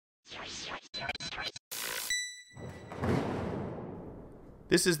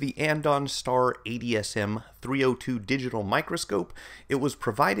This is the Andonstar ADSM302 digital microscope. It was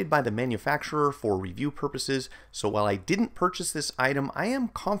provided by the manufacturer for review purposes, so while I didn't purchase this item, I am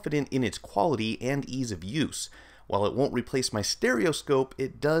confident in its quality and ease of use. While it won't replace my stereoscope,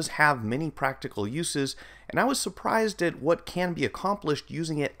 it does have many practical uses, and I was surprised at what can be accomplished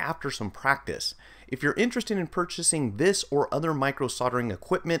using it after some practice. If you're interested in purchasing this or other microsoldering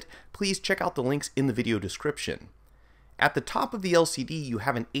equipment, please check out the links in the video description. At the top of the LCD, you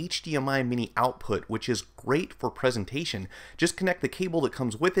have an HDMI mini output, which is great for presentation. Just connect the cable that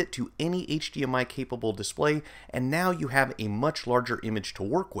comes with it to any HDMI capable display, and now you have a much larger image to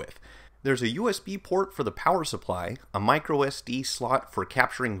work with. There's a USB port for the power supply, a micro SD slot for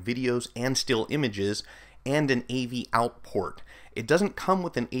capturing videos and still images, and an AV out port. It doesn't come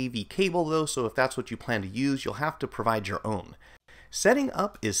with an AV cable though, so if that's what you plan to use, you'll have to provide your own. Setting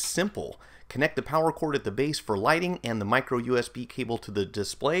up is simple. Connect the power cord at the base for lighting and the micro USB cable to the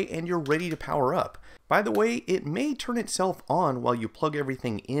display, and you're ready to power up. By the way, it may turn itself on while you plug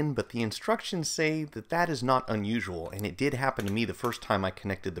everything in, but the instructions say that that is not unusual, and it did happen to me the first time I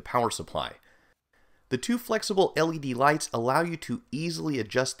connected the power supply. The two flexible LED lights allow you to easily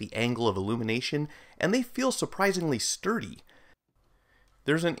adjust the angle of illumination, and they feel surprisingly sturdy.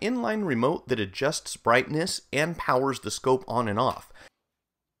 There's an inline remote that adjusts brightness and powers the scope on and off.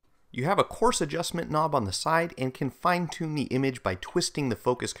 You have a coarse adjustment knob on the side and can fine-tune the image by twisting the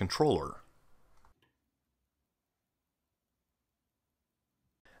focus controller.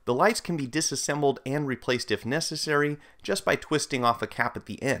 The lights can be disassembled and replaced if necessary, just by twisting off a cap at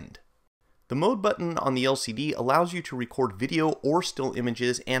the end. The mode button on the LCD allows you to record video or still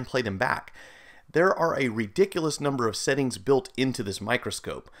images and play them back. There are a ridiculous number of settings built into this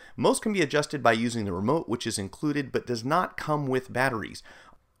microscope. Most can be adjusted by using the remote, which is included but does not come with batteries.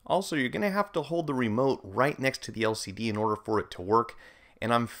 Also, you're going to have to hold the remote right next to the LCD in order for it to work,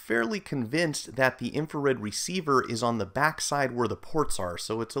 and I'm fairly convinced that the infrared receiver is on the back side where the ports are,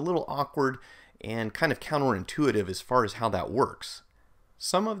 so it's a little awkward and kind of counterintuitive as far as how that works.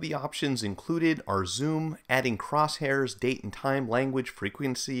 Some of the options included are zoom, adding crosshairs, date and time, language,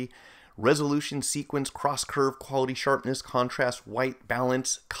 frequency, resolution, sequence, cross curve, quality, sharpness, contrast, white,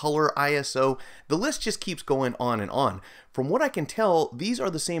 balance, color, ISO. The list just keeps going on and on. From what I can tell, these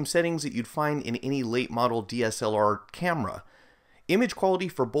are the same settings that you'd find in any late model DSLR camera. Image quality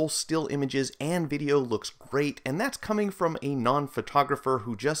for both still images and video looks great, and that's coming from a non-photographer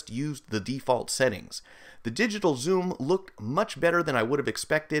who just used the default settings. The digital zoom looked much better than I would have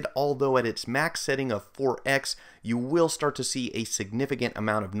expected, although at its max setting of 4x, you will start to see a significant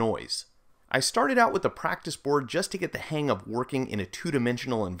amount of noise. I started out with a practice board just to get the hang of working in a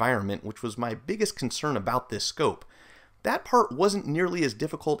two-dimensional environment, which was my biggest concern about this scope. That part wasn't nearly as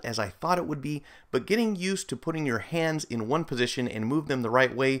difficult as I thought it would be, but getting used to putting your hands in one position and move them the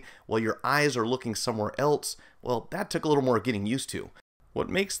right way while your eyes are looking somewhere else, well, that took a little more getting used to. What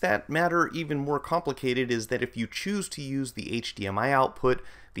makes that matter even more complicated is that if you choose to use the HDMI output,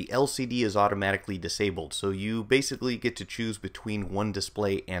 the LCD is automatically disabled, so you basically get to choose between one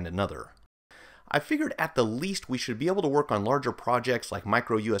display and another. I figured at the least we should be able to work on larger projects like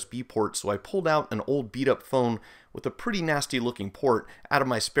micro USB ports, so I pulled out an old beat up phone with a pretty nasty looking port out of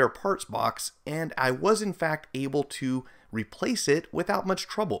my spare parts box, and I was in fact able to replace it without much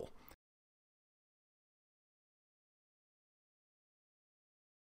trouble.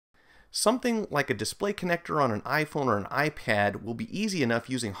 Something like a display connector on an iPhone or an iPad will be easy enough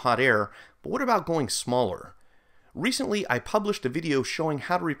using hot air, but what about going smaller? Recently, I published a video showing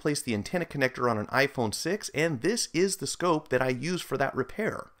how to replace the antenna connector on an iPhone 6, and this is the scope that I used for that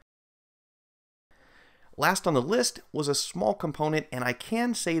repair. Last on the list was a small component, and I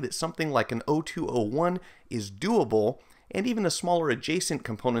can say that something like an 0201 is doable, and even a smaller adjacent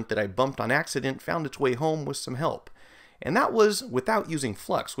component that I bumped on accident found its way home with some help. And that was without using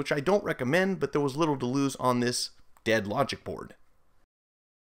flux, which I don't recommend, but there was little to lose on this dead logic board.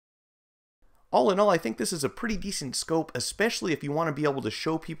 All in all, I think this is a pretty decent scope, especially if you want to be able to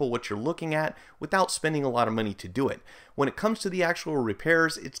show people what you're looking at without spending a lot of money to do it. When it comes to the actual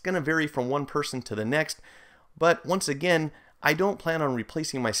repairs, it's going to vary from one person to the next, but once again, I don't plan on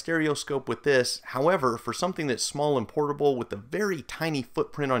replacing my stereoscope with this. However, for something that's small and portable with a very tiny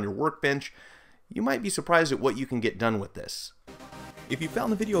footprint on your workbench, you might be surprised at what you can get done with this. If you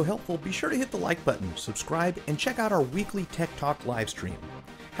found the video helpful, be sure to hit the like button, subscribe, and check out our weekly Tech Talk live stream.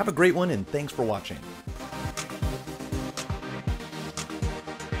 Have a great one, and thanks for watching.